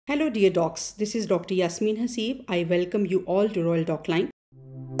Hello dear docs, this is Dr. Yasmin Hasib. I welcome you all to Royal Docline.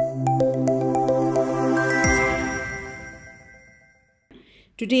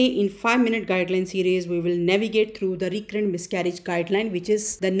 Today in 5-minute guideline series, we will navigate through the recurrent miscarriage guideline, which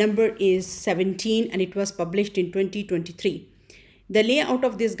is the number is 17 and it was published in 2023. The layout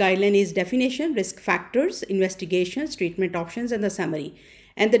of this guideline is definition, risk factors, investigations, treatment options, and the summary.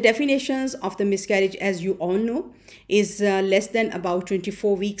 And the definitions of the miscarriage, as you all know, is less than about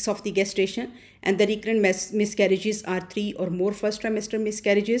 24 weeks of the gestation. And the recurrent miscarriages are 3 or more first trimester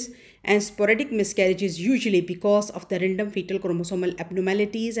miscarriages. And sporadic miscarriages usually because of the random fetal chromosomal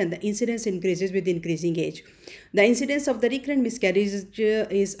abnormalities, and the incidence increases with increasing age. The incidence of the recurrent miscarriages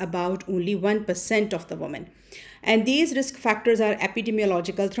is about only 1% of the women. And these risk factors are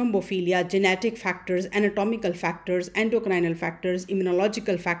epidemiological, thrombophilia, genetic factors, anatomical factors, endocrinal factors,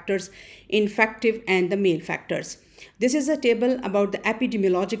 immunological factors, infective, and the male factors. This is a table about the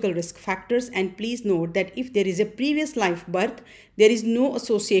epidemiological risk factors, and please note that if there is a previous live birth, there is no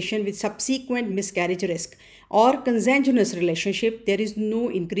association with subsequent miscarriage risk or consanguineous relationship. There is no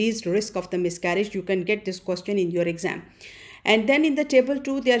increased risk of the miscarriage. You can get this question in your exam. And then in the table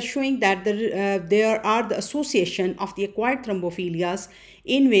 2, they are showing that there are the association of the acquired thrombophilias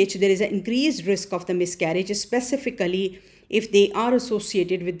in which there is an increased risk of the miscarriage, specifically if they are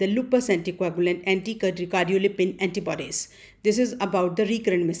associated with the lupus anticoagulant anticardiolipin antibodies. This is about the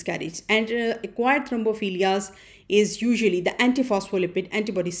recurrent miscarriage. And acquired thrombophilias is usually the antiphospholipid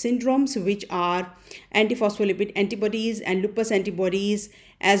antibody syndromes, which are antiphospholipid antibodies and lupus antibodies,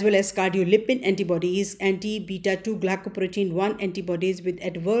 as well as cardiolipin antibodies, anti-beta-2 glycoprotein 1 antibodies with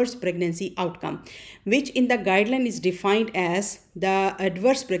adverse pregnancy outcome, which in the guideline is defined as the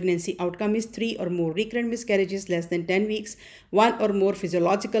adverse pregnancy outcome is 3 or more recurrent miscarriages less than 10 weeks, 1 or more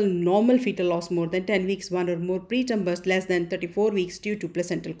physiological normal fetal loss more than 10 weeks, 1 or more preterm birth less than 34 weeks due to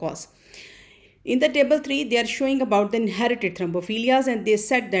placental cause. In the table 3, they are showing about the inherited thrombophilias, and they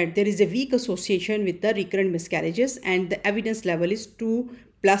said that there is a weak association with the recurrent miscarriages and the evidence level is 2++.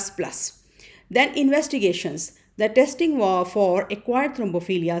 Then investigations. The testing for acquired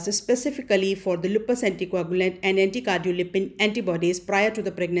thrombophilias, specifically for the lupus anticoagulant and anticardiolipin antibodies prior to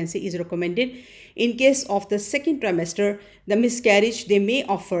the pregnancy, is recommended. In case of the second trimester, the miscarriage, they may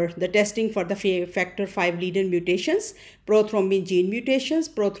offer the testing for the factor V leader mutations, prothrombin gene mutations,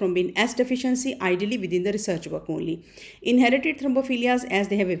 prothrombin S deficiency, ideally within the research work only. Inherited thrombophilias, as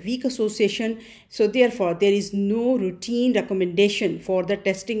they have a weak association, so therefore there is no routine recommendation for the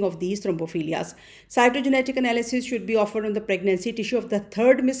testing of these thrombophilias. Cytogenetic analysis should be offered on the pregnancy tissue of the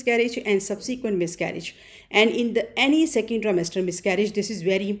third miscarriage and subsequent miscarriage. And in any second trimester miscarriage, this is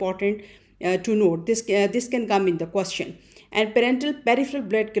very important to note. This can come in the question. And parental peripheral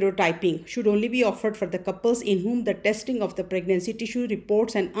blood karyotyping should only be offered for the couples in whom the testing of the pregnancy tissue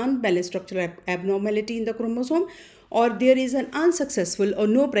reports an unbalanced structural abnormality in the chromosome, or there is an unsuccessful or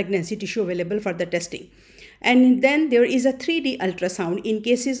no pregnancy tissue available for the testing. And then there is a 3D ultrasound in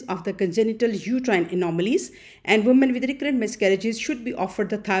cases of the congenital uterine anomalies, and women with recurrent miscarriages should be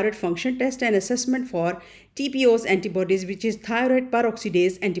offered the thyroid function test and assessment for TPOS antibodies, which is thyroid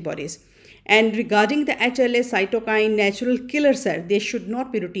peroxidase antibodies. And regarding the HLA cytokine natural killer cell, they should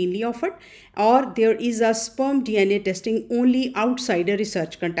not be routinely offered, or there is a sperm DNA testing only outside a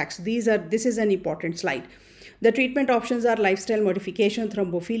research context. This is an important slide. The treatment options are lifestyle modification,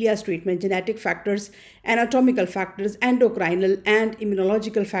 thrombophilias treatment, genetic factors, anatomical factors, endocrinal and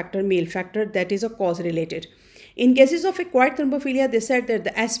immunological factor, male factor, that is a cause related. In cases of acquired thrombophilia, they said that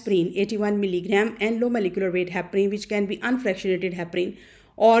the aspirin 81 mg and low molecular weight heparin, which can be unfractionated heparin,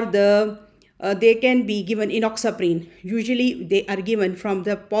 or they can be given enoxaparin. Usually they are given from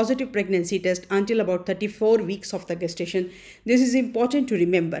the positive pregnancy test until about 34 weeks of the gestation. This is important to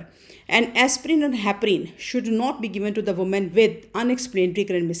remember. And aspirin and heparin should not be given to the woman with unexplained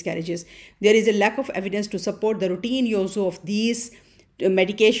recurrent miscarriages. There is a lack of evidence to support the routine use of these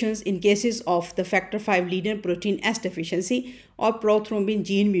medications in cases of the factor V leader protein S deficiency or prothrombin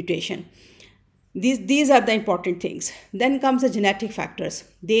gene mutation. These are the important things. Then comes the genetic factors.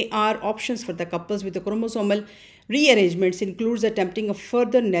 They are options for the couples with the chromosomal rearrangements, includes attempting a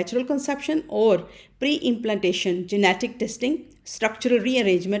further natural conception or pre-implantation, genetic testing, structural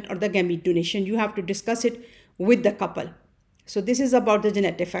rearrangement, or the gamete donation. You have to discuss it with the couple. So this is about the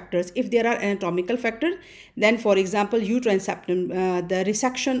genetic factors. If there are anatomical factors, then for example, uterine septum, the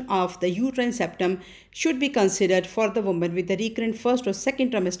resection of the uterine septum should be considered for the woman with the recurrent first or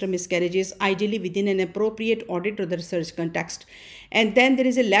second trimester miscarriages, ideally within an appropriate audit or the research context. And then there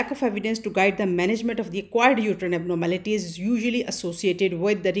is a lack of evidence to guide the management of the acquired uterine abnormalities usually associated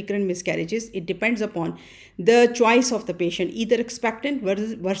with the recurrent miscarriages. It depends upon the choice of the patient, either expectant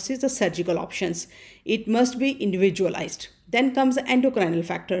versus the surgical options. It must be individualized. Then comes the endocrinal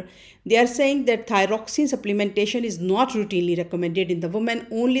factor. They are saying that thyroxine supplementation is not routinely recommended in the woman.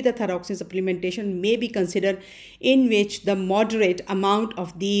 Only the thyroxine supplementation may be considered, in which the moderate amount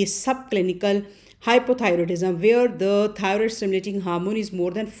of the subclinical hypothyroidism, where the thyroid stimulating hormone is more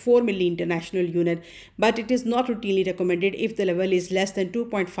than 4 milli international unit, but it is not routinely recommended if the level is less than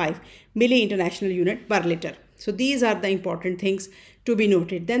 2.5 milli international unit per liter. So these are the important things to be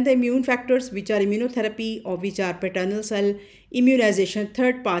noted. Then the immune factors, which are immunotherapy or which are paternal cell immunization,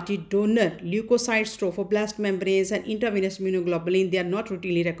 third party donor leukocytes, trophoblast membranes, and intravenous immunoglobulin, they are not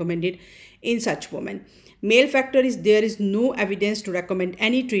routinely recommended in such women. Male factor is, there is no evidence to recommend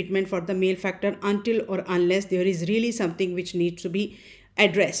any treatment for the male factor until or unless there is really something which needs to be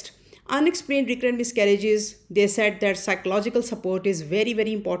addressed. Unexplained recurrent miscarriages, they said that psychological support is very,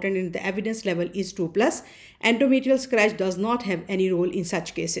 very important and the evidence level is 2+. Endometrial scratch does not have any role in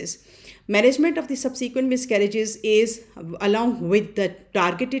such cases. Management of the subsequent miscarriages is, along with the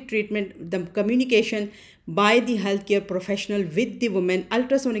targeted treatment, the communication by the healthcare professional with the woman,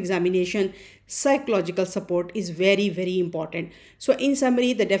 ultrasound examination, psychological support is very, very important. So in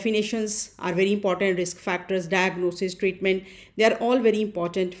summary, the definitions are very important. Risk factors, diagnosis, treatment, they are all very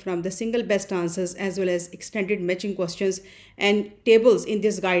important, from the single best answers as well as extended matching questions, and tables in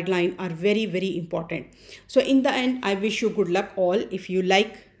this guideline are very, very important. So in the end, I wish you good luck all. If you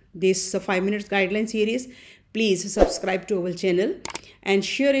like this 5 minutes guideline series, please subscribe to our channel and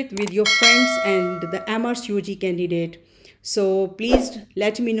share it with your friends and the MRCOG candidate. So please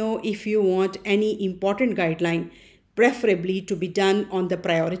let me know if you want any important guideline, preferably to be done on the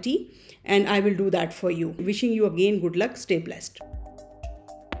priority, and I will do that for you. Wishing you again good luck. Stay blessed.